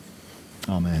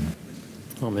Amen.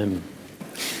 Amen.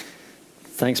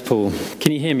 Thanks, Paul.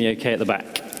 Can you hear me okay at the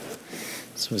back?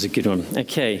 This was a good one.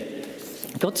 Okay.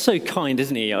 God's so kind,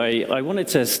 isn't he? I wanted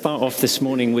to start off this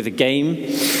morning with a game,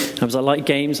 because I like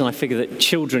games, and I figure that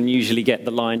children usually get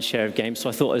the lion's share of games, so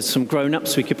I thought as some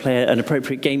grown-ups we could play an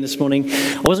appropriate game this morning.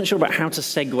 I wasn't sure about how to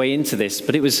segue into this,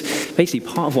 but it was basically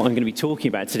part of what I'm going to be talking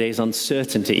about today is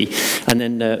uncertainty, and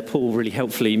then Paul really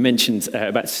helpfully mentioned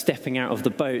about stepping out of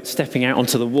the boat, stepping out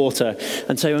onto the water,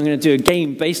 and so I'm going to do a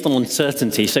game based on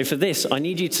uncertainty. So for this, I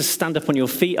need you to stand up on your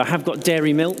feet. I have got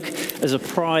dairy milk as a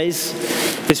prize.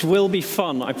 This will be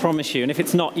fun, I promise you. And if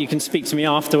it's not, you can speak to me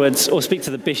afterwards or speak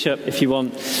to the bishop if you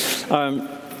want.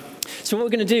 So what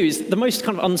we're going to do is the most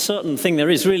kind of uncertain thing there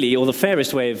is really, or the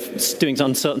fairest way of doing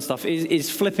uncertain stuff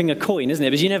is flipping a coin, isn't it?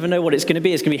 Because you never know what it's going to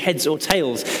be. It's going to be heads or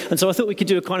tails. And so I thought we could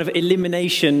do a kind of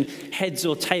elimination heads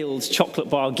or tails chocolate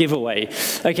bar giveaway.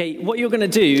 Okay, what you're going to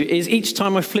do is each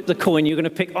time I flip the coin, you're going to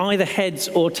pick either heads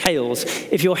or tails.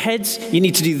 If you're heads, you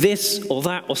need to do this or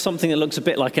that or something that looks a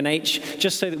bit like an H,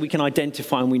 just so that we can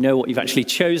identify and we know what you've actually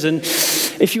chosen.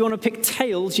 If you want to pick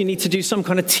tails, you need to do some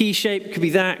kind of T shape. Could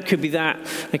be that, could be that.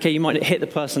 Okay, you might hit the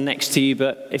person next to you,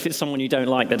 but if it's someone you don't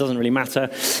like, that doesn't really matter.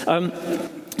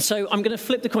 So I'm going to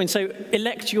flip the coin. So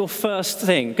elect your first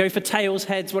thing. Go for tails,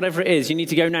 heads, whatever it is. You need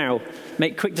to go now.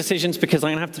 Make quick decisions because I'm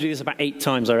going to have to do this about 8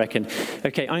 times, I reckon.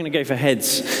 Okay, I'm going to go for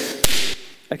heads.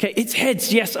 Okay, it's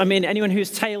heads. Yes, I'm in. Anyone who's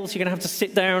tails, you're going to have to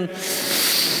sit down.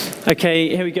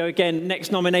 Okay, here we go again.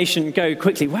 Next nomination, go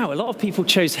quickly. Wow, a lot of people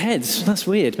chose heads. That's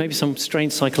weird. Maybe some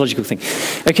strange psychological thing.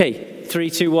 Okay, 3,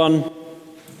 2, 1.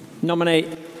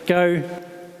 Nominate. Go.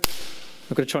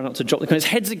 I've got to try not to drop the coins.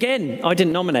 Heads again. I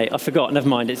didn't nominate. I forgot. Never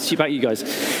mind. It's about you guys.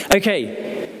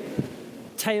 Okay.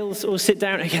 Tails or sit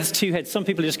down. Okay, that's 2 heads. Some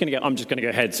people are just going to go, I'm just going to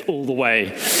go heads all the way.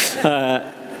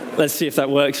 Let's see if that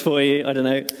works for you. I don't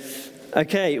know.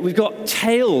 Okay, we've got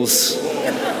tails.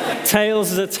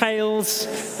 Tails is a tails.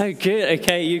 Oh, good.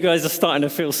 Okay, you guys are starting to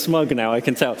feel smug now, I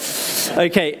can tell.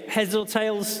 Okay, heads or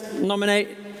tails,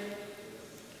 nominate.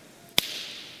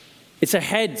 It's a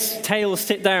heads. Tails,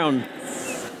 sit down.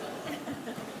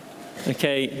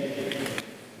 Okay.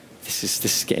 This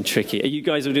is getting tricky. Are you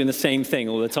guys all doing the same thing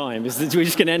all the time? We're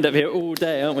just going to end up here all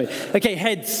day, aren't we? Okay,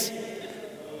 heads.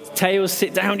 Tails,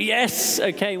 sit down. Yes.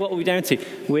 Okay, what are we down to?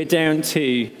 We're down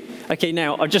to... Okay,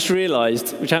 now, I've just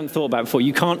realized, which I hadn't thought about before,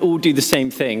 you can't all do the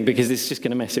same thing because this is just going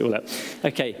to mess it all up.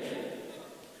 Okay.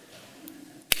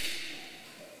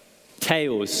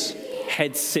 Tails.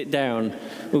 Heads, sit down.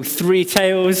 Oh, 3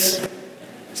 tails.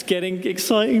 It's getting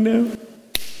exciting now.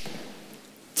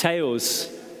 Tails.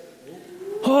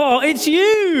 Oh, it's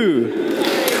you!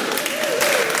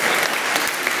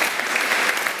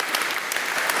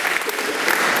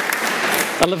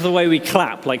 I love the way we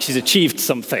clap, like she's achieved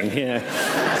something.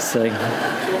 Yeah. So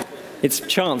it's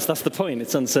chance, that's the point,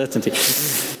 it's uncertainty.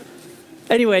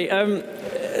 Anyway,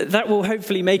 that will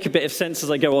hopefully make a bit of sense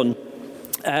as I go on.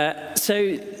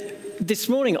 So this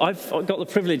morning I've got the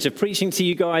privilege of preaching to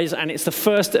you guys, and it's the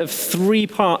first of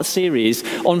 3-part series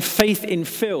on faith in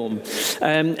film.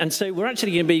 And so we're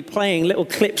actually going to be playing little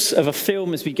clips of a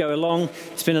film as we go along.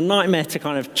 It's been a nightmare to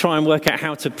kind of try and work out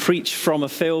how to preach from a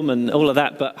film and all of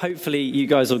that, but hopefully you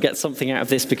guys will get something out of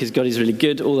this because God is really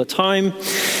good all the time.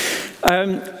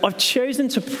 I've chosen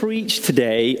to preach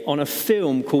today on a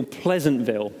film called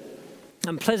Pleasantville.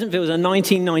 And Pleasantville is a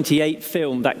 1998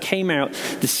 film that came out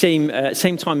the same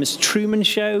time as Truman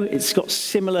Show. It's got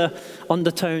similar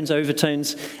undertones,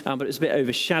 overtones, but it's a bit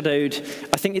overshadowed.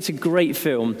 I think it's a great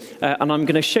film, and I'm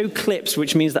going to show clips,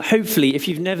 which means that hopefully, if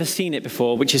you've never seen it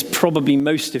before, which is probably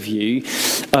most of you,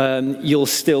 you'll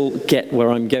still get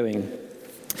where I'm going.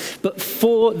 But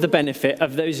for the benefit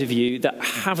of those of you that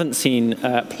haven't seen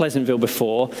Pleasantville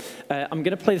before, I'm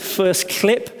going to play the first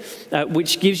clip,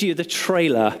 which gives you the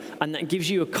trailer, and that gives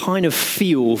you a kind of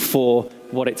feel for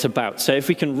what it's about. So if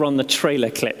we can run the trailer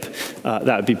clip, that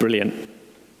would be brilliant.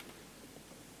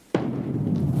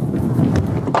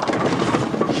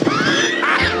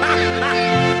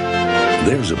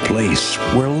 There's a place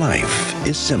where life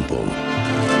is simple.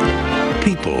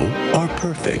 People are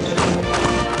perfect.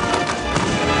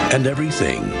 And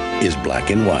everything is black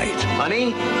and white.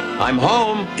 Honey, I'm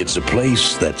home. It's a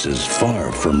place that's as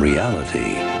far from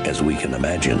reality as we can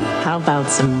imagine. How about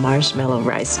some marshmallow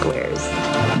rice squares?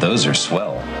 Those are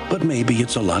swell. But maybe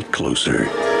it's a lot closer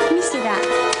Let me see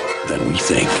that. than we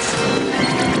think.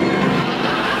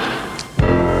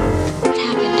 What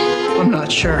happened? I'm not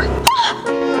sure.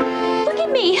 Look at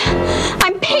me.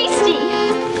 I'm pasty.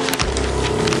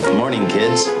 Good morning,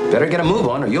 kids. Better get a move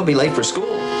on or you'll be late for school.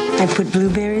 I put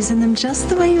blueberries in them just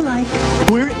the way you like.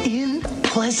 We're in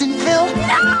Pleasantville?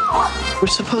 No! We're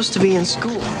supposed to be in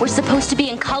school. We're supposed to be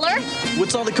in color?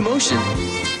 What's all the commotion?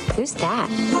 Who's that?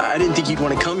 I didn't think you'd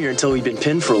want to come here until we've been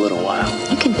pinned for a little while.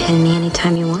 You can pin me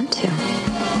anytime you want to.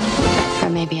 Or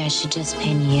maybe I should just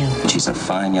pin you. She's a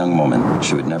fine young woman.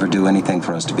 She would never do anything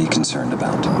for us to be concerned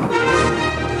about.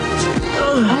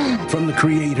 From the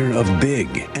creator of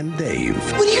Big and Dave.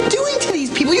 What are you doing to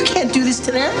these people? You can't do this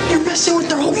to them. You're messing with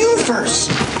their whole universe.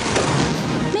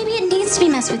 Maybe it needs to be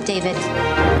messed with, David.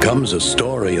 Comes a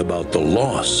story about the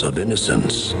loss of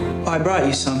innocence. I brought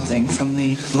you something from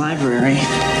the library.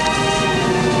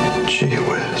 Gee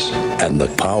whiz. And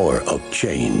the power of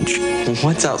change.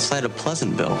 What's outside of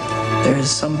Pleasantville? There's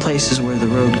some places where the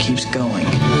road keeps going.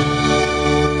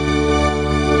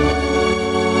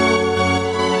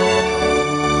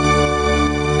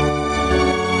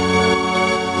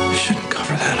 Shouldn't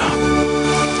cover that up.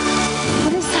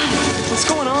 What is that? What's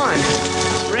going on?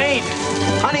 It's rain.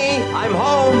 Honey, I'm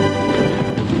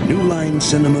home. New Line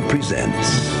Cinema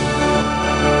presents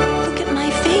Look at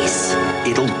my face.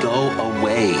 It'll go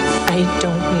away. I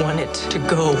don't want it to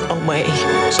go away.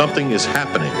 Something is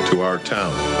happening to our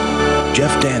town.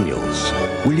 Jeff Daniels,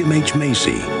 William H.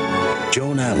 Macy,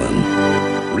 Joan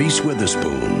Allen, Reese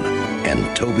Witherspoon,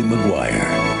 and Tobey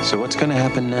Maguire. So what's going to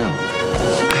happen now?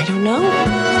 I don't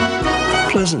know.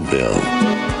 Pleasantville.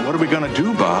 What are we going to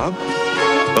do, Bob?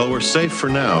 Well, we're safe for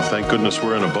now. Thank goodness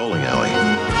we're in a bowling alley.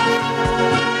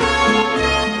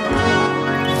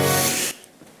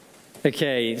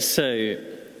 Okay, so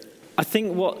I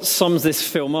think what sums this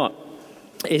film up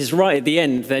is right at the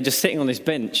end, they're just sitting on this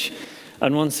bench,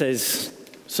 and one says,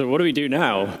 so what do we do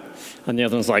now? And the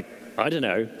other one's like, I don't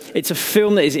know. It's a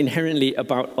film that is inherently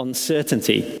about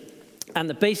uncertainty. And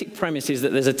the basic premise is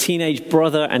that there's a teenage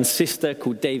brother and sister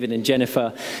called David and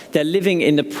Jennifer. They're living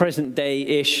in the present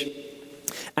day-ish.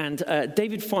 And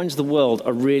David finds the world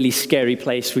a really scary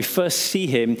place. We first see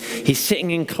him, he's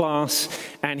sitting in class,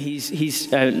 and he's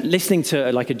listening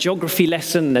to like a geography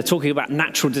lesson, and they're talking about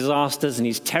natural disasters, and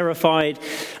he's terrified.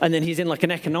 And then he's in like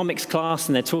an economics class,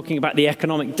 and they're talking about the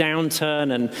economic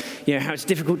downturn, and how it's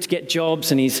difficult to get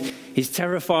jobs, and he's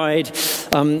terrified.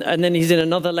 And then he's in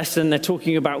another lesson, they're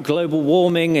talking about global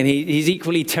warming, and he's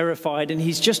equally terrified, and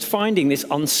he's just finding this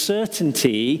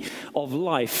uncertainty of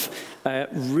life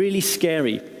really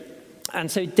scary. And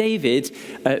so David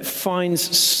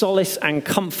finds solace and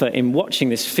comfort in watching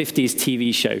this 50s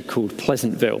TV show called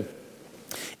Pleasantville.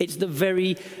 It's the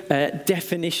very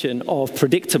definition of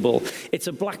predictable. It's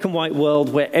a black and white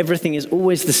world where everything is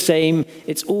always the same,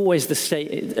 it's always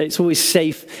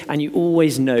safe, and you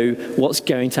always know what's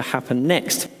going to happen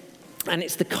next. And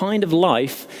it's the kind of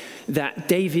life that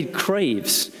David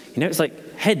craves. It's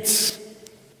like heads.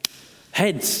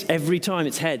 Heads, every time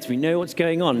it's heads. We know what's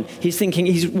going on. He's thinking,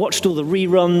 he's watched all the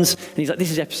reruns, and he's like,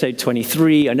 this is episode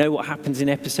 23. I know what happens in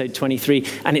episode 23,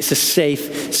 and it's a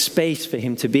safe space for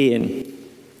him to be in.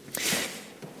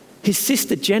 His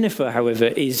sister Jennifer, however,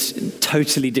 is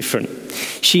totally different.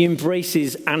 She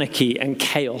embraces anarchy and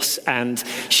chaos, and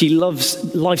she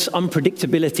loves life's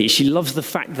unpredictability. She loves the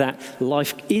fact that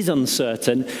life is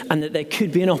uncertain and that there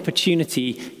could be an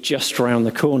opportunity just around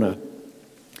the corner.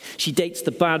 She dates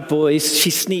the bad boys,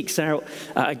 she sneaks out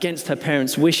against her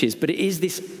parents' wishes, but it is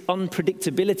this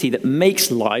unpredictability that makes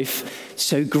life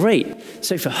so great.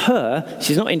 So for her,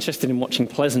 she's not interested in watching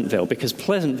Pleasantville, because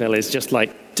Pleasantville is just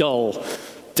like dull,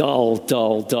 dull,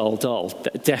 dull, dull, dull,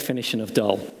 the definition of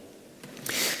dull.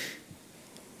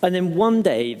 And then one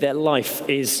day, their life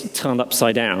is turned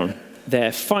upside down.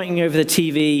 They're fighting over the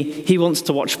TV. He wants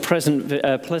to watch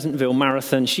Pleasantville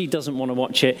Marathon. She doesn't want to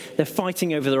watch it. They're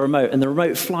fighting over the remote, and the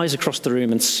remote flies across the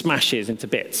room and smashes into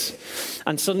bits.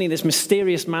 And suddenly this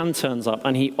mysterious man turns up,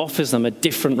 and he offers them a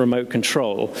different remote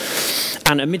control.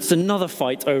 And amidst another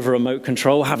fight over remote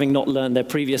control, having not learned their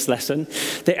previous lesson,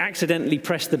 they accidentally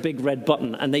press the big red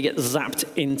button, and they get zapped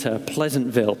into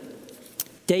Pleasantville.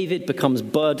 David becomes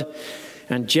Bud,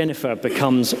 and Jennifer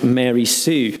becomes Mary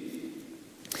Sue.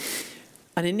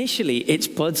 And initially, it's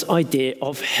Bud's idea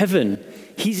of heaven.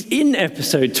 He's in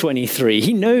episode 23.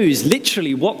 He knows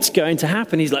literally what's going to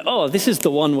happen. He's like, oh, this is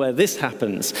the one where this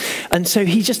happens. And so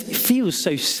he just feels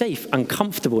so safe and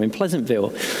comfortable in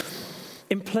Pleasantville.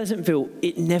 In Pleasantville,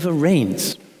 it never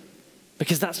rains,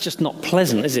 because that's just not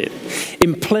pleasant, is it?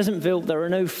 In Pleasantville, there are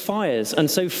no fires, and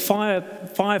so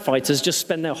firefighters just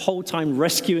spend their whole time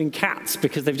rescuing cats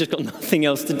because they've just got nothing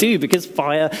else to do, because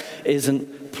fire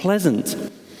isn't pleasant.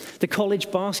 The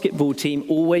college basketball team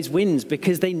always wins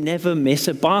because they never miss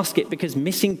a basket, because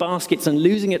missing baskets and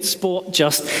losing at sport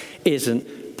just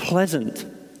isn't pleasant.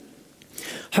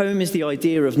 Home is the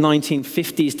idea of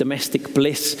 1950s domestic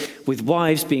bliss, with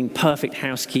wives being perfect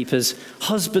housekeepers,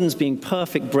 husbands being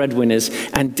perfect breadwinners,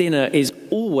 and dinner is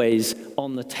always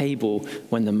on the table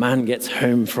when the man gets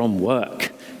home from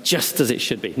work, just as it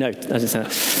should be. No, I didn't say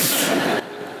that.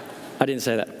 I didn't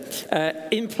say that.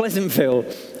 In Pleasantville,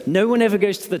 no one ever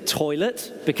goes to the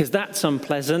toilet because that's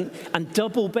unpleasant, and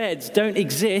double beds don't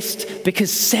exist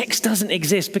because sex doesn't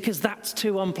exist because that's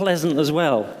too unpleasant as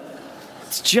well.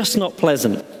 It's just not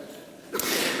pleasant.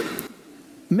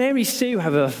 Mary Sue,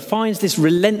 however, finds this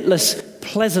relentless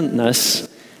pleasantness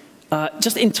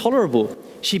just intolerable.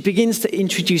 She begins to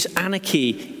introduce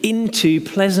anarchy into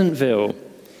Pleasantville.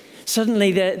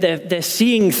 Suddenly they're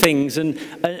seeing things and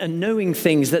knowing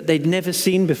things that they'd never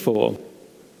seen before.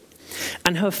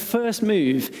 And her first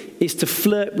move is to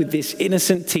flirt with this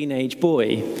innocent teenage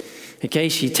boy. Okay,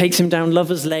 she takes him down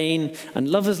Lover's Lane, and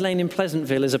Lover's Lane in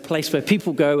Pleasantville is a place where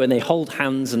people go and they hold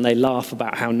hands and they laugh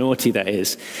about how naughty that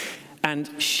is. And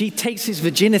she takes his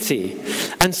virginity.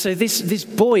 And so this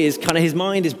boy is kind of, his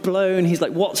mind is blown. He's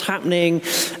like, what's happening?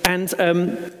 And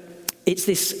it's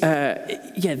this,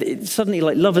 suddenly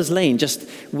like Lover's Lane, just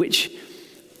which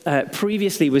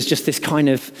previously was just this kind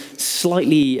of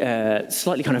slightly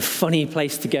kind of funny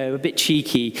place to go, a bit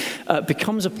cheeky,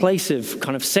 becomes a place of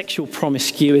kind of sexual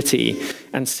promiscuity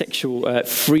and sexual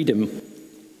freedom,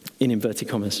 in inverted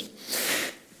commas.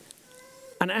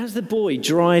 And as the boy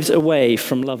drives away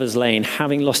from Lover's Lane,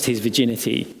 having lost his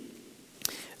virginity,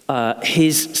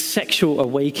 his sexual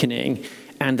awakening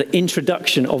and the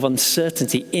introduction of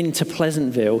uncertainty into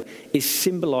Pleasantville is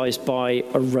symbolized by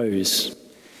a rose.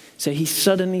 So he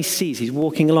suddenly sees, he's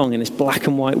walking along in this black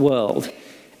and white world,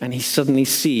 and he suddenly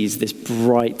sees this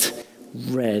bright,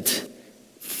 red,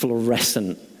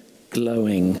 fluorescent,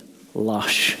 glowing,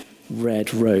 lush,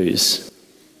 red rose.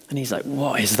 And he's like,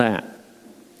 what is that?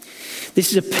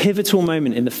 This is a pivotal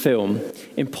moment in the film.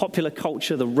 In popular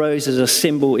culture, the rose as a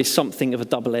symbol is something of a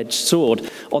double-edged sword.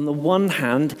 On the one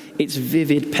hand, its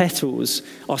vivid petals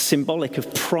are symbolic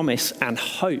of promise and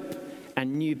hope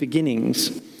and new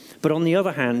beginnings. But on the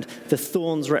other hand, the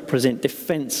thorns represent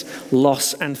defense,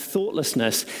 loss, and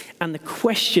thoughtlessness. And the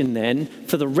question then,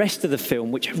 for the rest of the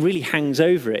film, which really hangs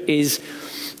over it, is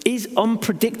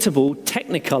unpredictable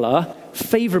Technicolor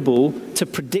favorable to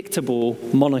predictable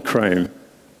monochrome?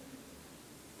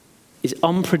 Is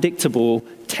unpredictable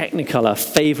Technicolor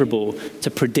favorable to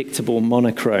predictable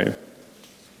monochrome?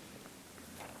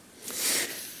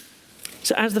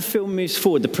 So as the film moves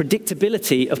forward, the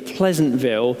predictability of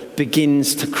Pleasantville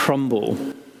begins to crumble.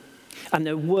 And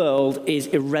the world is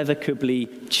irrevocably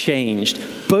changed,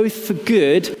 both for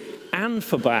good and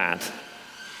for bad.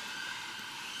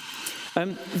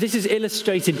 This is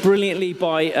illustrated brilliantly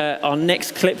by our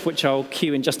next clip, which I'll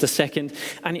cue in just a second.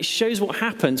 And it shows what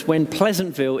happens when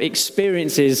Pleasantville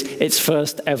experiences its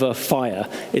first ever fire.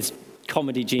 It's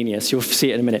comedy genius. You'll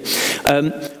see it in a minute.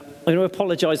 I'm going to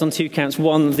apologize on two counts.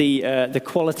 One, the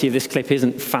quality of this clip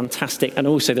isn't fantastic, and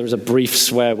also there is a brief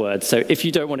swear word. So if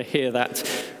you don't want to hear that,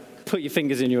 put your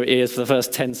fingers in your ears for the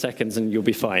first 10 seconds and you'll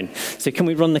be fine. So can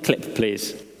we run the clip,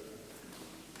 please?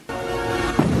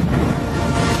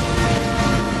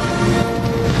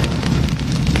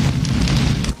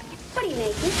 What are you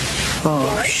making?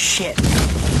 Oh, shit.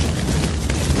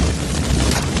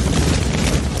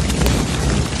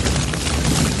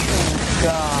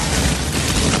 God.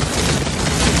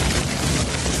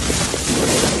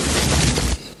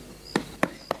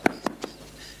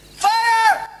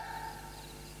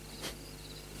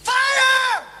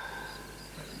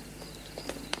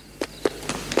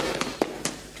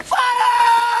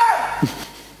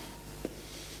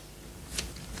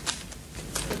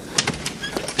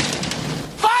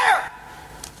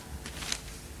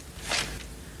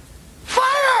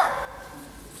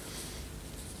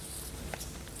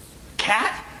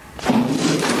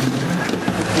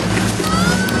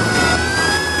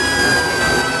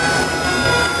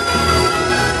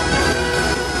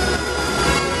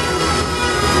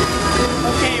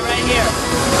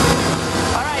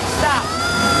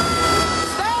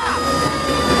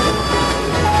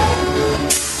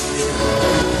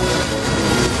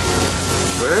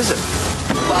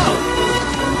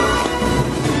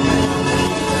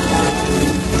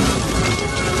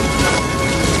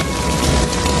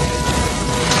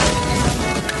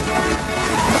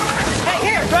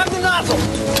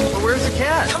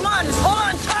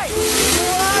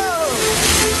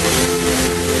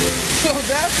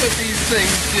 What these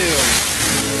things do.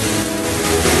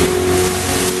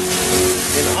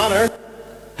 In honor.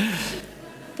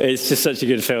 It's just such a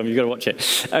good film. You've got to watch it.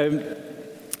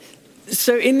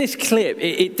 So in this clip,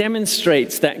 it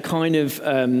demonstrates that kind of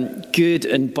good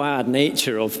and bad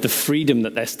nature of the freedom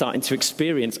that they're starting to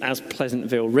experience as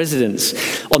Pleasantville residents.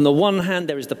 On the one hand,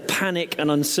 there is the panic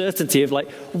and uncertainty of like,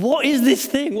 what is this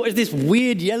thing? What is this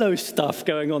weird yellow stuff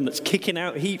going on that's kicking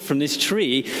out heat from this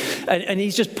tree? And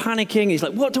he's just panicking. He's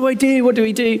like, what do I do? What do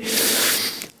we do?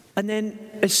 And then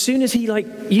as soon as he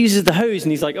uses the hose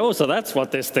and he's like, oh, so that's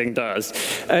what this thing does,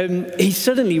 he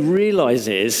suddenly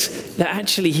realizes that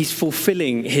actually he's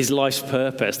fulfilling his life's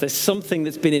purpose. There's something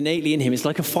that's been innately in him. He's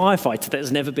like a firefighter that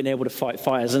has never been able to fight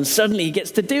fires. And suddenly he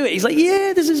gets to do it. He's like,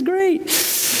 yeah, this is great.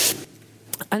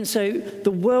 And so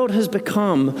the world has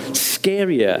become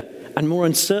scarier and more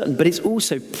uncertain, but it's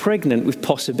also pregnant with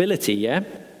possibility, yeah?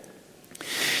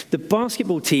 The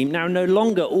basketball team now no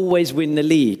longer always win the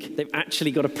league. They've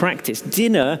actually got to practice.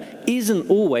 Dinner isn't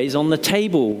always on the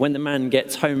table when the man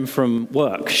gets home from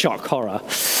work. Shock horror.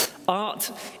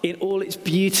 Art in all its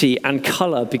beauty and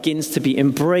color begins to be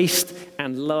embraced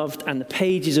and loved, and the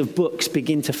pages of books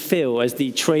begin to fill, as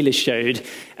the trailer showed,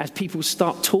 as people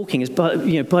start talking, as Bud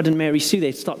and Mary Sue,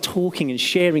 they start talking and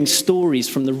sharing stories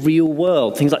from the real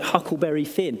world, things like Huckleberry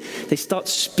Finn. They start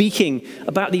speaking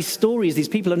about these stories these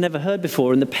people have never heard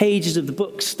before, and the pages of the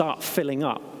books start filling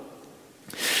up.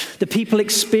 The people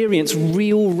experience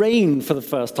real rain for the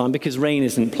first time, because rain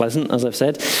isn't pleasant, as I've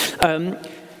said.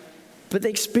 But they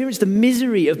experience the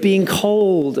misery of being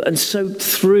cold and soaked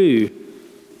through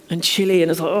and chilly.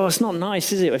 And it's like, oh, it's not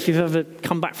nice, is it? If you've ever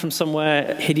come back from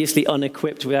somewhere hideously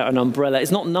unequipped without an umbrella, it's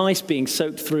not nice being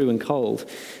soaked through and cold.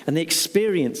 And they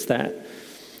experience that.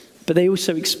 But they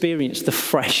also experience the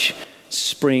fresh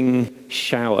spring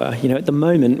shower. You know, at the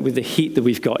moment, with the heat that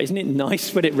we've got, isn't it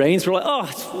nice when it rains? We're like, oh,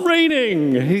 it's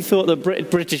raining. Who thought that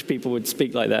British people would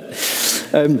speak like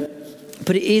that?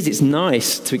 But it's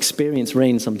nice to experience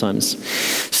rain sometimes.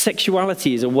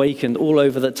 Sexuality is awakened all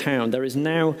over the town. There is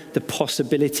now the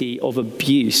possibility of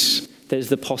abuse. There's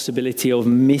the possibility of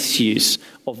misuse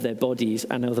of their bodies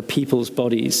and other people's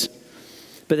bodies.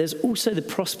 But there's also the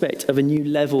prospect of a new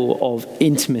level of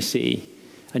intimacy,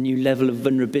 a new level of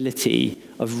vulnerability,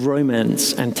 of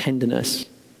romance and tenderness.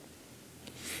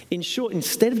 In short,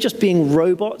 instead of just being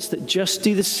robots that just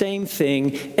do the same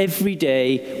thing every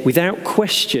day without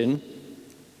question,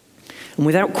 and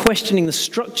without questioning the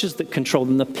structures that control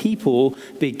them, the people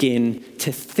begin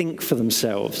to think for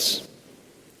themselves.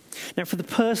 Now, for the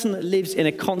person that lives in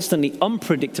a constantly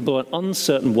unpredictable and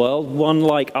uncertain world, one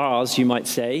like ours, you might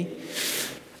say,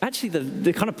 actually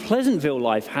the kind of Pleasantville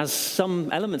life has some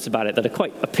elements about it that are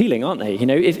quite appealing, aren't they? You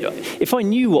know, if I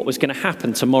knew what was going to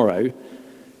happen tomorrow, it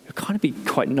would kind of be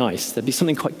quite nice. There'd be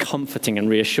something quite comforting and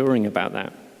reassuring about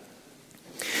that.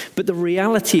 But the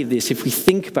reality of this, if we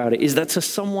think about it, is that to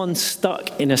someone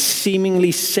stuck in a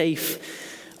seemingly safe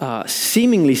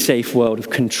world of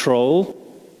control,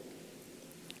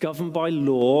 governed by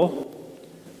law,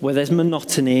 where there's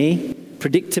monotony,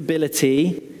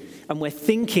 predictability, and where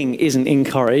thinking isn't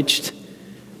encouraged,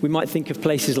 we might think of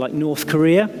places like North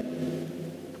Korea.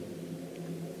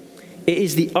 It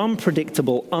is the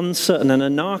unpredictable, uncertain, and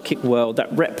anarchic world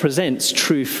that represents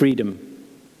true freedom.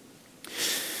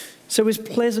 So as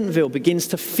Pleasantville begins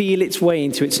to feel its way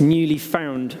into its newly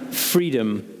found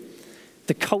freedom,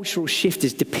 the cultural shift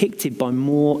is depicted by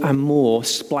more and more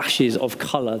splashes of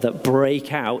color that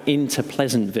break out into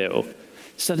Pleasantville.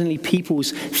 Suddenly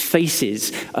people's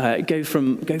faces go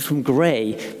from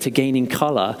gray to gaining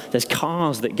color. There's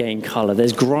cars that gain color.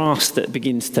 There's grass that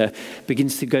begins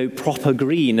to go proper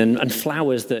green, and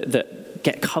flowers that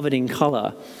get covered in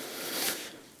color.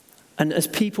 And as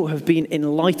people have been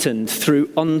enlightened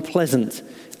through unpleasant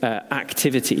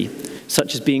activity,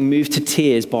 such as being moved to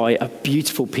tears by a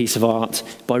beautiful piece of art,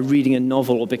 by reading a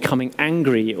novel, or becoming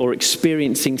angry, or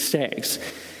experiencing sex,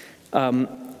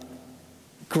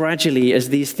 gradually, as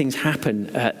these things happen,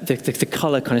 the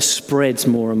color kind of spreads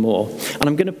more and more. And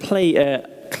I'm going to play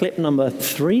clip number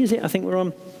 3, is it? I think we're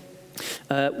on,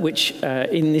 which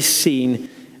in this scene,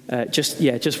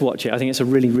 just watch it. I think it's a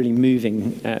really, really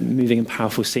moving and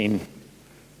powerful scene.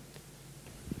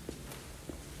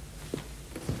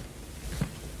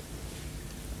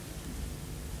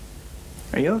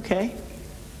 Are you okay?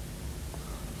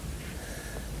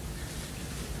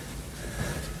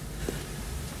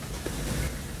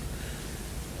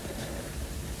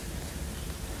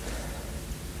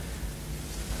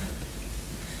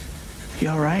 You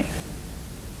all right?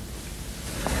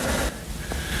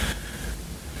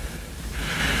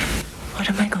 What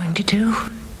am I going to do?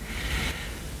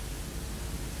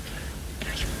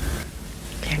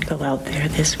 Can't go out there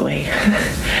this way.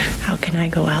 How can I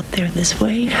go out there this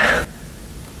way?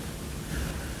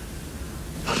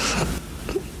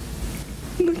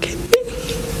 Look at me.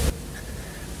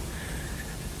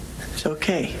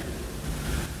 okay.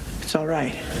 It's all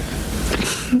right.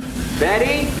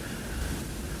 Betty?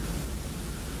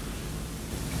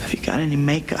 Have you got any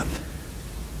makeup?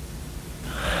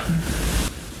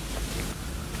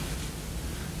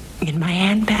 In my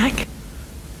handbag?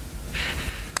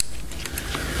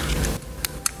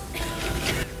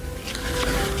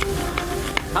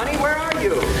 Honey, where are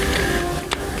you?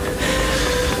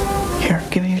 Here,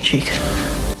 give me your cheek.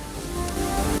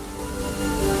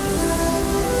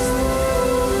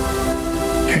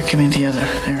 Here, give me the other.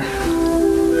 There.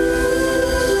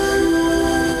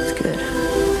 That's good.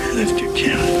 Lift your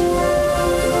chin.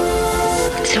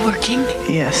 Is it working?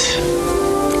 Yes.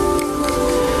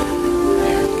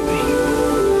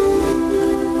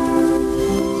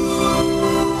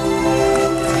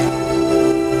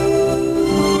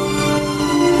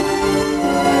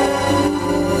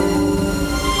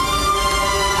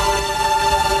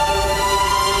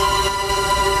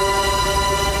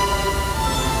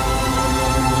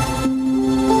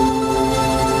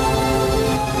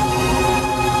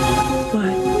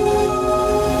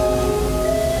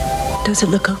 Does it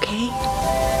look okay?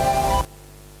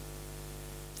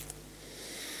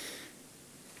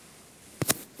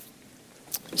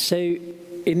 So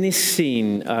in this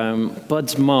scene,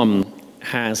 Bud's mum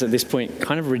has, at this point,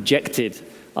 kind of rejected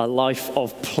a life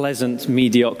of pleasant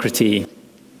mediocrity.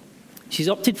 She's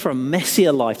opted for a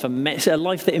messier life, a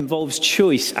life that involves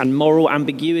choice and moral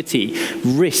ambiguity,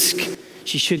 risk.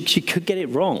 She could get it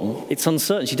wrong. It's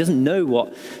uncertain. She doesn't know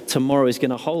what tomorrow is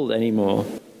going to hold anymore.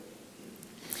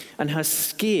 And her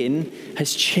skin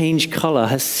has changed color.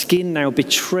 Her skin now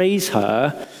betrays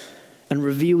her and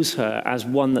reveals her as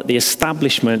one that the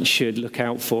establishment should look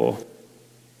out for.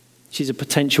 She's a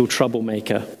potential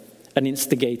troublemaker, an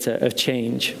instigator of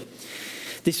change.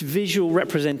 This visual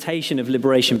representation of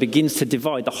liberation begins to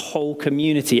divide the whole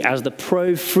community as the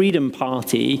pro-freedom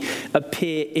party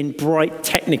appear in bright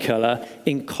technicolor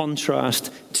in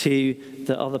contrast to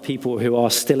the other people who are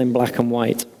still in black and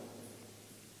white.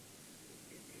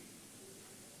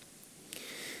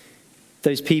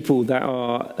 Those people that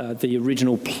are the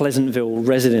original Pleasantville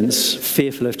residents,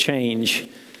 fearful of change,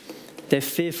 they're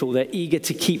fearful, they're eager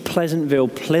to keep Pleasantville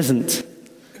pleasant.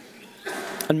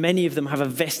 And many of them have a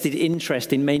vested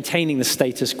interest in maintaining the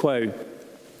status quo.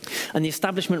 And the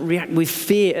establishment react with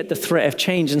fear at the threat of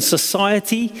change. And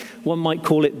society, one might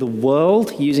call it the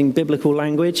world, using biblical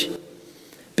language,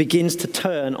 begins to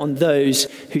turn on those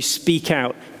who speak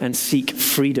out and seek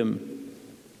freedom.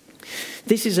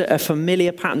 This is a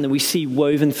familiar pattern that we see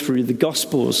woven through the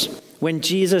Gospels. When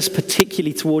Jesus,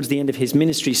 particularly towards the end of his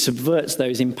ministry, subverts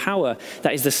those in power,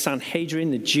 that is the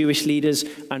Sanhedrin, the Jewish leaders,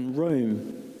 and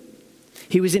Rome.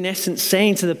 He was in essence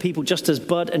saying to the people, just as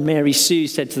Bud and Mary Sue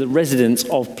said to the residents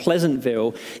of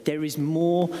Pleasantville, there is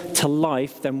more to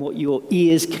life than what your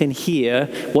ears can hear,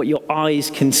 what your eyes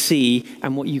can see,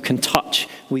 and what you can touch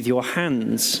with your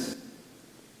hands.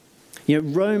 You know,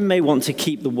 Rome may want to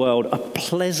keep the world a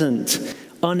pleasant,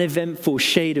 uneventful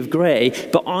shade of grey,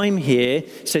 but I'm here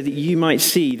so that you might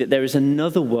see that there is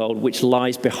another world which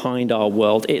lies behind our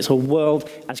world. It's a world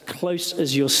as close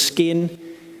as your skin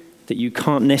that you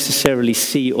can't necessarily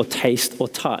see or taste or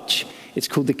touch. It's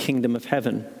called the kingdom of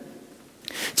heaven.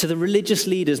 To the religious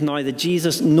leaders, neither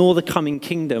Jesus nor the coming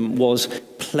kingdom was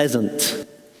pleasant.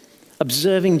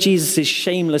 Observing Jesus'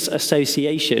 shameless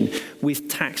association with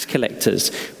tax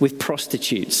collectors, with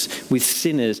prostitutes, with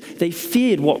sinners, they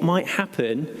feared what might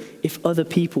happen if other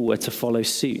people were to follow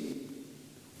suit,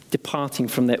 departing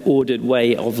from their ordered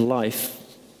way of life.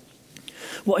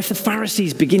 What if the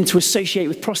Pharisees begin to associate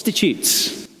with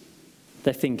prostitutes?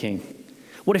 They're thinking.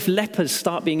 What if lepers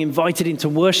start being invited into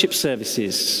worship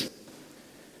services?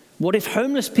 What if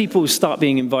homeless people start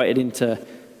being invited into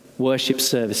worship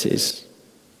services?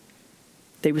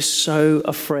 They were so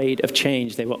afraid of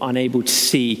change, they were unable to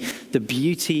see the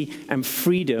beauty and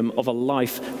freedom of a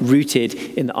life rooted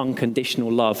in the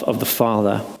unconditional love of the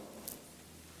Father.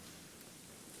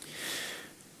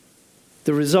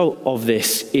 The result of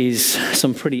this is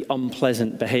some pretty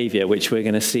unpleasant behavior, which we're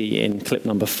going to see in clip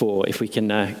number 4, if we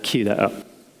can cue that up.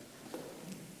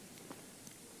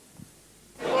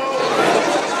 Roy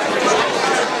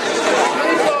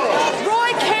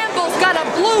Campbell's got a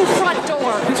blue front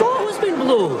door. It's always been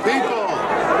blue. People,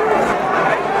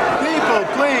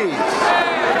 please.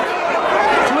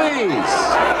 Please.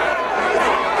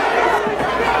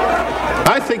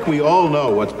 I think we all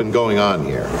know what's been going on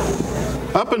here.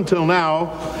 Up until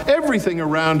now, everything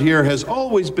around here has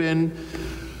always been,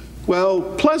 well,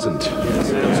 pleasant.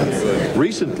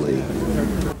 Recently,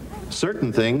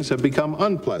 certain things have become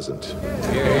unpleasant.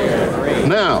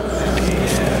 Now,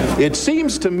 it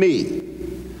seems to me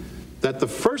that the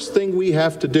first thing we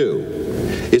have to do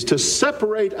is to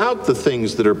separate out the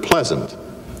things that are pleasant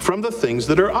from the things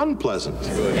that are unpleasant.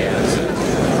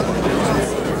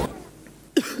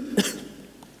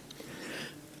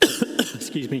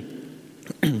 Excuse me.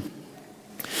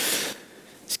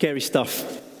 Scary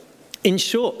stuff. In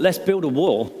short, let's build a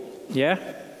wall, yeah?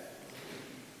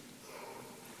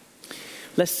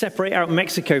 Let's separate out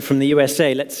Mexico from the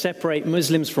USA. Let's separate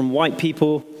Muslims from white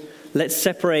people. Let's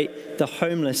separate the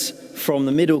homeless from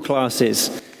the middle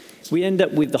classes. We end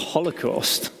up with the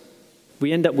Holocaust.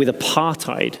 We end up with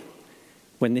apartheid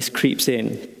when this creeps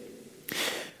in.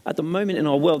 At the moment in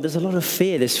our world, there's a lot of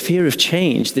fear. There's fear of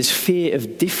change. There's fear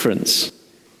of difference.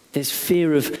 There's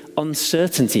fear of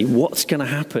uncertainty. What's going to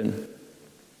happen?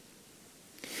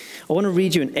 I want to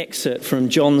read you an excerpt from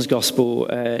John's Gospel,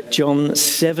 John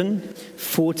 7,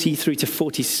 40 through to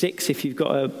 46. If you've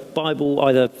got a Bible,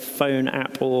 either phone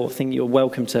app or thing, you're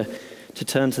welcome to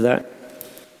turn to that.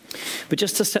 But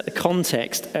just to set the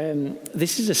context,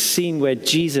 this is a scene where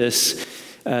Jesus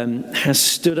has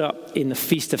stood up in the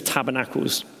Feast of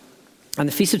Tabernacles. And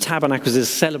the Feast of Tabernacles is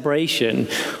a celebration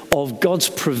of God's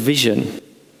provision.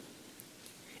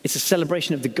 It's a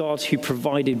celebration of the God who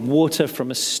provided water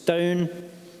from a stone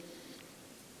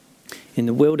in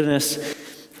the wilderness.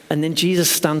 And then Jesus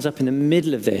stands up in the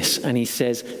middle of this and he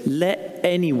says, "Let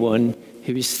anyone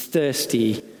who is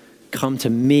thirsty come to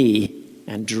me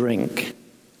and drink."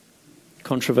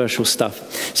 Controversial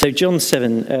stuff. So John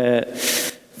 7,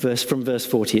 from verse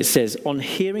 40, it says, "On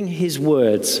hearing his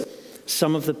words,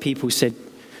 some of the people said,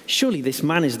 'Surely this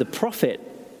man is the prophet.'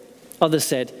 Others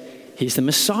said, 'He's the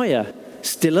Messiah.'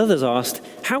 Still others asked,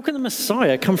 'How can the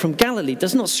Messiah come from Galilee?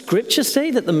 Does not Scripture say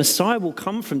that the Messiah will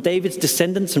come from David's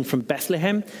descendants and from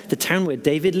Bethlehem, the town where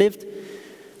David lived?'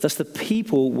 Thus the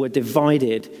people were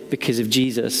divided because of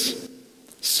Jesus.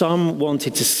 Some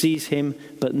wanted to seize him,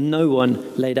 but no one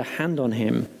laid a hand on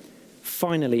him.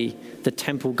 Finally, the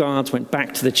temple guards went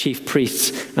back to the chief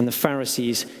priests and the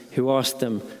Pharisees, who asked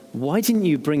them, 'Why didn't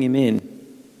you bring him in?'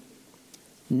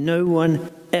 No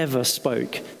one ever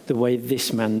spoke the way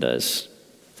this man does,"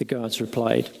 the guards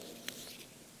replied.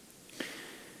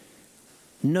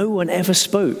 No one ever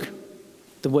spoke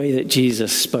the way that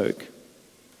Jesus spoke.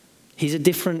 He's a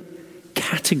different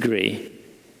category.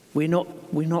 We're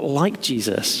not like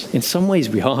Jesus. In some ways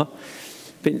we are,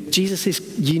 but Jesus is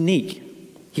unique.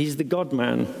 He's the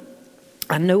God-man.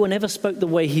 And no one ever spoke the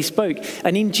way he spoke.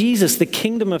 And in Jesus, the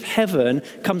kingdom of heaven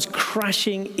comes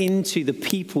crashing into the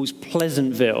people's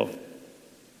Pleasantville.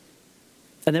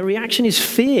 And their reaction is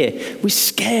fear. We're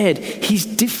scared. He's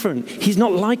different. He's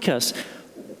not like us.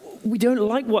 We don't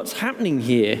like what's happening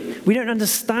here. We don't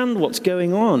understand what's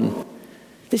going on.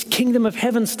 This kingdom of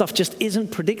heaven stuff just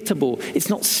isn't predictable. It's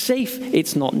not safe.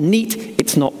 It's not neat.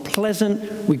 It's not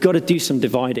pleasant. We've got to do some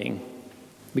dividing.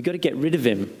 We've got to get rid of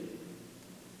him.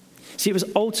 See, it was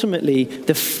ultimately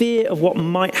the fear of what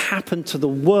might happen to the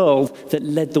world that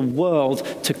led the world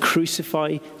to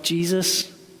crucify Jesus.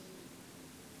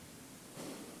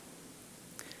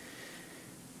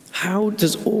 How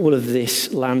does all of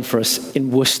this land for us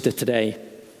in Worcester today?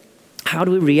 How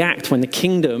do we react when the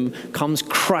kingdom comes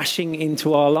crashing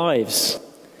into our lives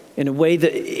in a way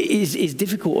that is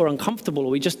difficult or uncomfortable,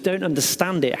 or we just don't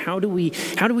understand it? How do we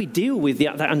deal with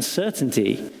that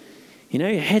uncertainty? You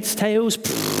know, heads, tails,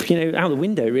 out the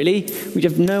window, really. We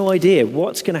have no idea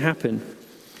what's going to happen.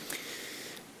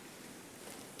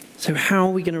 So how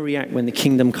are we going to react when the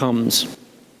kingdom comes?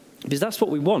 Because that's what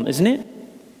we want, isn't it?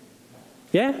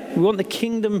 Yeah? We want the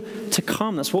kingdom to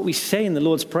come. That's what we say in the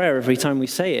Lord's Prayer every time we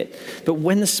say it. But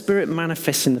when the Spirit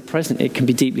manifests in the present, it can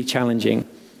be deeply challenging.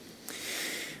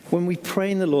 When we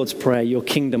pray in the Lord's Prayer, "Your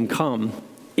kingdom come,"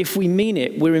 if we mean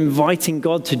it, we're inviting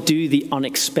God to do the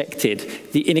unexpected,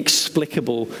 the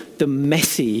inexplicable, the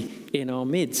messy in our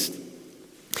midst.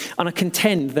 And I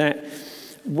contend that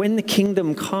when the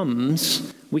kingdom comes,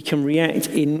 we can react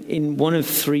in one of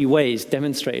three ways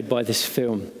demonstrated by this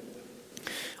film.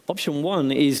 Option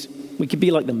one is we could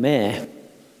be like the mayor.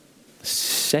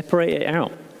 Separate it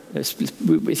out.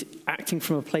 It's acting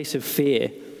from a place of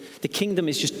fear. The kingdom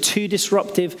is just too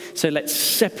disruptive, so let's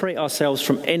separate ourselves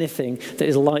from anything that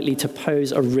is likely to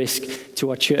pose a risk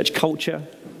to our church culture.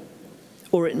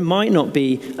 Or it might not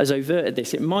be as overt as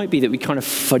this. It might be that we kind of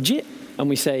fudge it and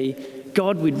we say,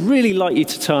 "God, we'd really like you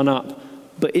to turn up,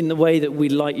 but in the way that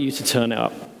we'd like you to turn it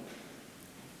up,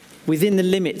 within the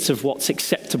limits of what's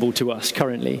acceptable to us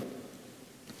currently.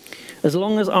 As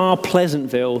long as our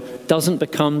Pleasantville doesn't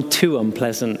become too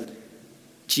unpleasant,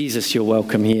 Jesus, you're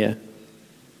welcome here."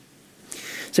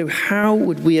 So how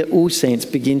would we at All Saints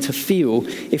begin to feel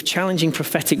if challenging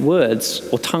prophetic words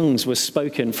or tongues were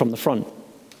spoken from the front?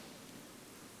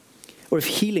 Or if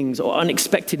healings or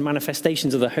unexpected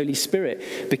manifestations of the Holy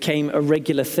Spirit became a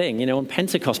regular thing. On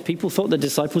Pentecost, people thought the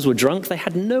disciples were drunk. They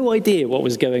had no idea what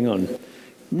was going on.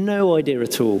 No idea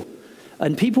at all.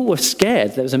 And people were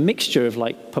scared. There was a mixture of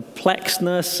like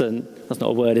perplexedness, and that's not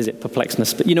a word, is it?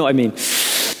 Perplexedness, but you know what I mean.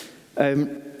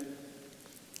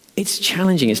 It's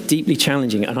challenging. It's deeply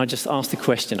challenging. And I just ask the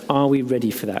question, are we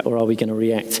ready for that, or are we going to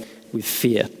react with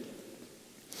fear?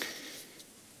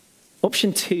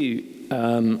 Option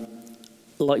 2,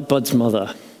 like Bud's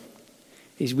mother,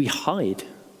 is we hide.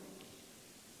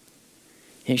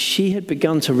 She had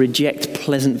begun to reject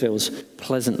Pleasantville's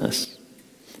pleasantness.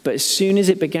 But as soon as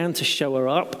it began to show her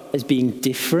up as being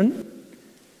different,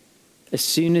 as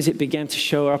soon as it began to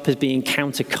show her up as being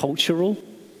countercultural,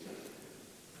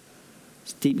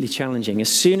 it's deeply challenging. As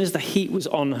soon as the heat was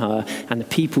on her and the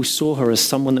people saw her as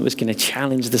someone that was going to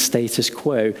challenge the status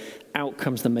quo, out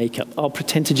comes the makeup. I'll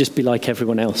pretend to just be like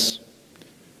everyone else.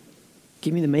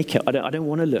 Give me the makeup. I don't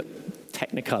want to look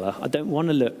technicolor. I don't want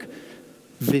to look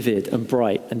vivid and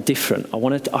bright and different.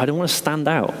 I don't want to stand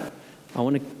out. I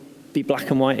want to be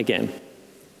black and white again.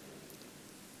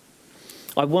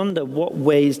 I wonder, what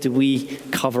ways do we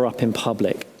cover up in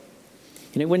public?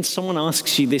 When someone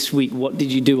asks you this week, what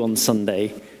did you do on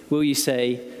Sunday? Will you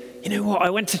say, you know what, I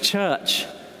went to church.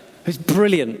 It was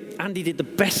brilliant. Andy did the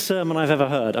best sermon I've ever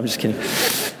heard. I'm just kidding.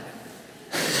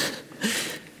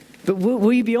 But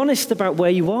will you be honest about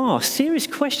where you are? Serious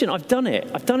question. I've done it.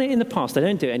 I've done it in the past. I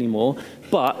don't do it anymore.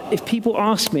 But if people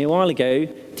ask me a while ago,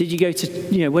 did you go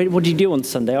to, what did you do on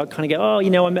Sunday? I kind of go,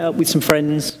 I met up with some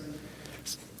friends.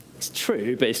 It's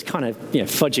true, but it's kind of,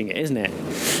 fudging it, isn't it?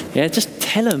 Yeah, just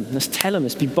tell them. Let's tell them.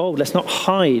 Let's be bold. Let's not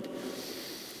hide.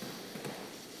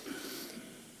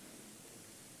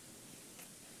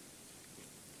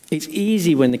 It's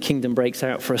easy when the kingdom breaks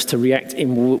out for us to react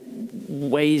in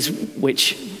ways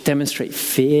which demonstrate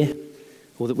fear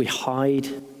or that we hide.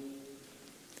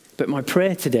 But my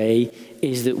prayer today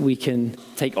is that we can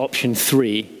take option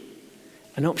 3.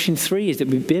 And option 3 is that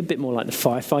we be a bit more like the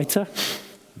firefighter.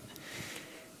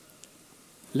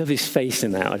 Love his face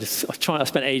in that. I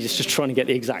spent ages just trying to get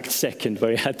the exact second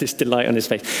where he had this delight on his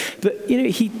face. But,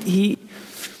 he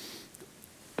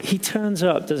turns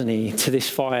up, doesn't he, to this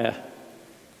fire.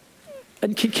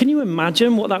 And can you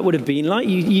imagine what that would have been like?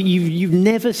 You've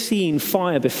never seen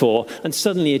fire before, and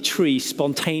suddenly a tree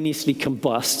spontaneously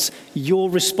combusts. You're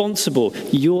responsible.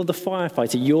 You're the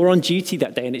firefighter. You're on duty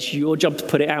that day, and it's your job to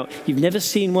put it out. You've never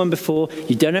seen one before.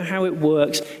 You don't know how it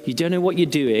works. You don't know what you're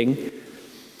doing.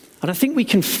 And I think we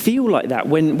can feel like that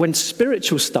when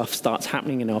spiritual stuff starts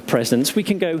happening in our presence. We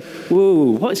can go,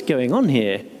 whoa, what is going on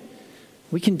here?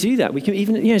 We can do that. We can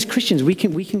even, as Christians, we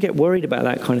can get worried about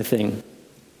that kind of thing.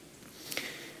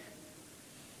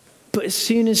 But as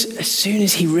soon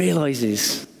as he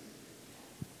realizes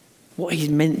what he's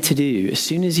meant to do, as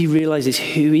soon as he realizes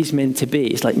who he's meant to be,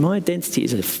 it's like, my identity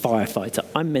is a firefighter.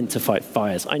 I'm meant to fight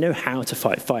fires. I know how to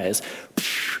fight fires.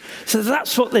 So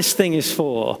that's what this thing is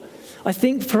for. I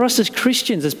think for us as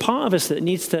Christians, as part of us that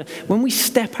needs to, when we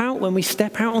step out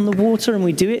on the water and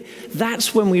we do it,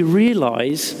 that's when we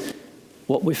realize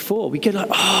what we're for. We get like,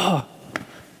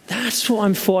 that's what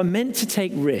I'm for. I'm meant to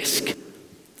take risk.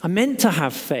 I'm meant to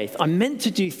have faith. I'm meant to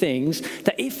do things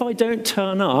that if I don't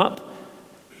turn up,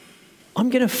 I'm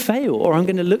going to fail, or I'm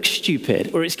going to look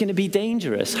stupid, or it's going to be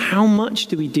dangerous. How much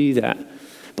do we do that?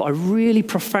 But I really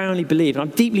profoundly believe, and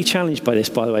I'm deeply challenged by this,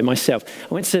 by the way, myself.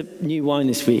 I went to New Wine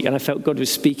this week, and I felt God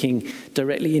was speaking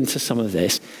directly into some of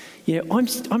this. I'm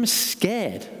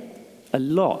scared a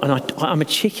lot, and I'm a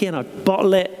chickie, and I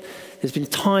bottle it. There's been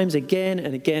times again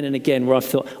and again and again where I've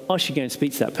thought, I should go and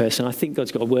speak to that person. I think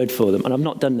God's got a word for them, and I've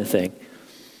not done the thing.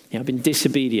 I've been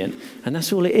disobedient, and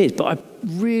that's all it is. But I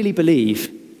really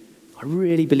believe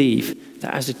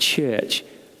that as a church,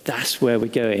 that's where we're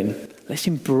going. Let's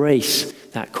embrace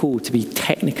that call to be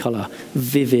technicolor,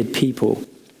 vivid people.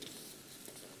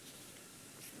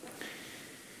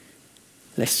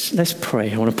 Let's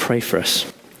pray. I want to pray for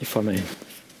us, if I may.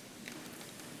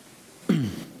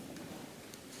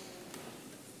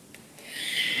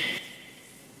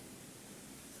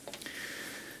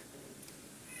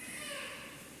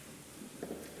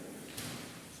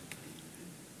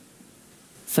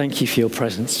 Thank you for your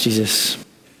presence, Jesus.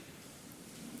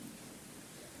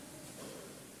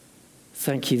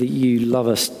 Thank you that you love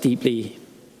us deeply.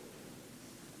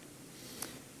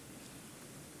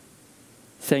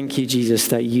 Thank you, Jesus,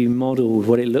 that you modeled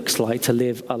what it looks like to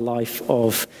live a life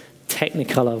of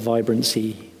technicolor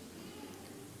vibrancy,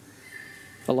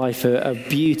 a life of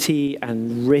beauty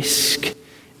and risk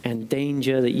and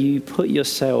danger, that you put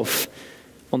yourself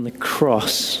on the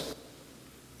cross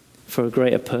for a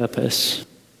greater purpose.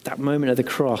 that moment of the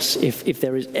cross, if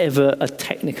there is ever a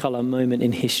technicolor moment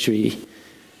in history,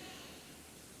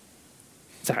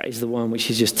 that is the one which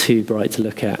is just too bright to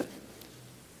look at.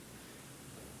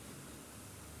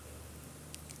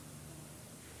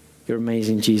 You're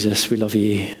amazing, Jesus. We love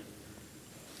you.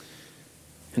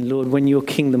 And Lord, when your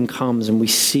kingdom comes and we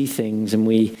see things and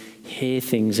we hear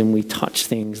things and we touch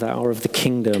things that are of the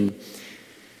kingdom,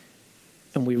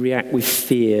 and we react with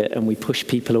fear and we push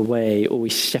people away, or we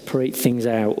separate things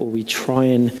out, or we try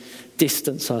and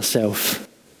distance ourselves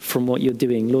from what you're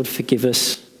doing, Lord, forgive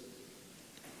us.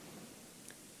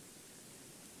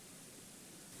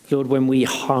 Lord, when we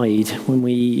hide, when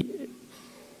we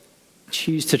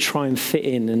choose to try and fit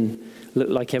in and look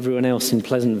like everyone else in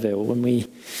Pleasantville, when we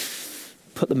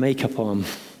put the makeup on,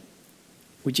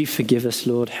 would you forgive us,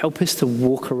 Lord? Help us to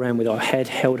walk around with our head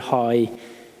held high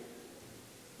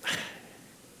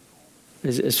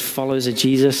as followers of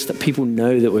Jesus, that people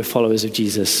know that we're followers of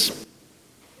Jesus.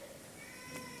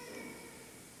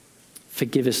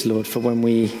 Forgive us, Lord, for when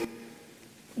we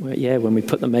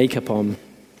put the makeup on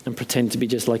and pretend to be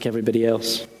just like everybody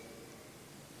else.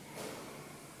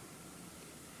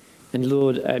 And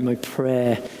Lord, my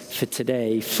prayer for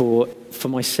today, for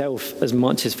myself as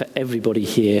much as for everybody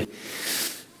here,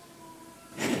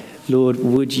 Lord,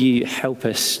 would you help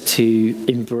us to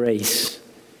embrace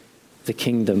the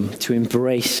kingdom, to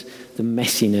embrace the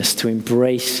messiness, to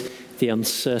embrace the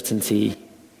uncertainty,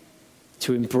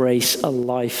 to embrace a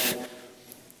life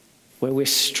where we're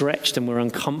stretched and we're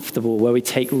uncomfortable, where we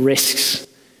take risks,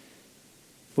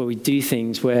 where we do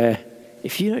things where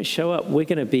if you don't show up, we're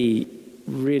going to be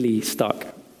really stuck.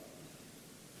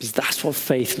 Because that's what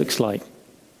faith looks like.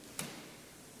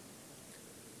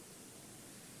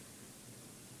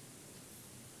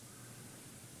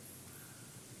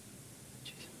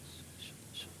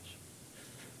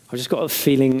 I've just got a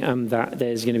feeling that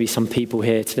there's going to be some people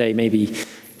here today maybe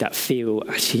that feel,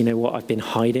 actually, you know what, I've been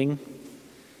hiding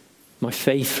my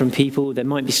faith from people. There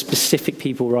might be specific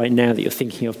people right now that you're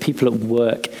thinking of, people at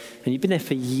work, and you've been there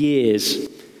for years. You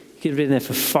could have been there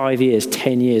for 5 years,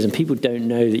 10 years, and people don't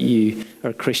know that you are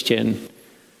a Christian.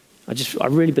 I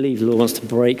really believe the Lord wants to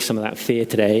break some of that fear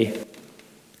today.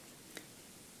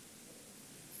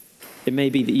 It may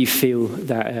be that you feel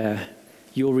that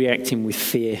you're reacting with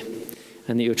fear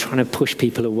and that you're trying to push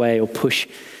people away or push,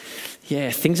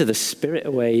 things of the Spirit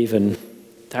away even.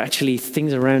 Actually,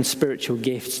 things around spiritual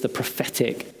gifts, the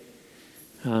prophetic,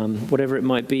 whatever it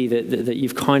might be, that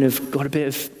you've kind of got a bit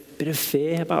of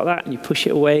fear about that and you push it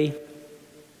away.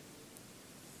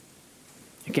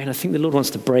 Again, I think the Lord wants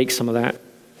to break some of that.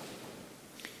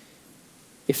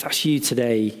 If that's you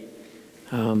today,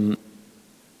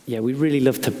 we'd really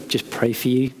love to just pray for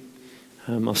you.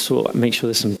 I'll make sure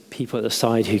there's some people at the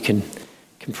side who can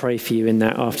pray for you in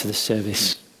that after the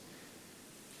service.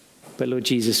 But Lord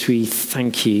Jesus, we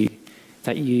thank you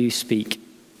that you speak,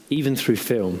 even through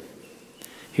film.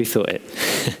 Who thought it?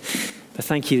 But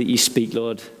thank you that you speak,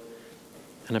 Lord.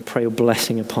 And I pray your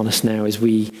blessing upon us now as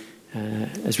we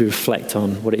reflect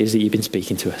on what it is that you've been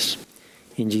speaking to us.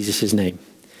 In Jesus' name,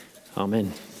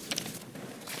 amen.